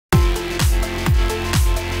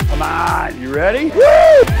Come on, you ready? Woo!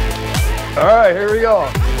 All right, here we go.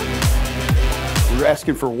 We're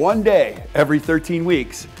asking for one day every 13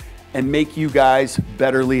 weeks and make you guys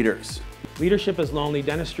better leaders. Leadership is lonely,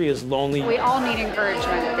 dentistry is lonely. We all need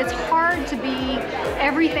encouragement. It's hard to be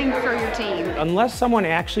everything for your team. Unless someone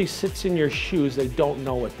actually sits in your shoes, they don't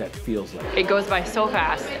know what that feels like. It goes by so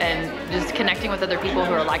fast, and just connecting with other people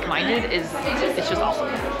who are like-minded it's just awesome.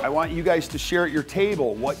 I want you guys to share at your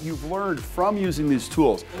table what you've learned from using these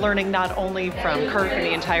tools. Learning not only from Kirk and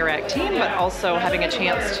the entire ACT team, but also having a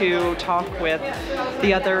chance to talk with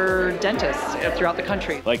the other dentists throughout the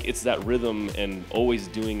country. Like, it's that rhythm and always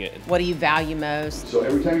doing it. What do you value most? So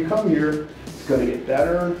every time you come here, it's going to get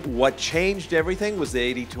better. What changed everything was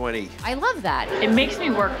the 80-20. I love that. It makes me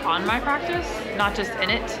work on my practice, not just in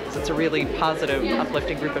it. It's a really positive,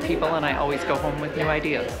 uplifting group of people, and I always go home with new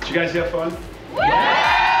ideas. Did you guys have fun? Yeah!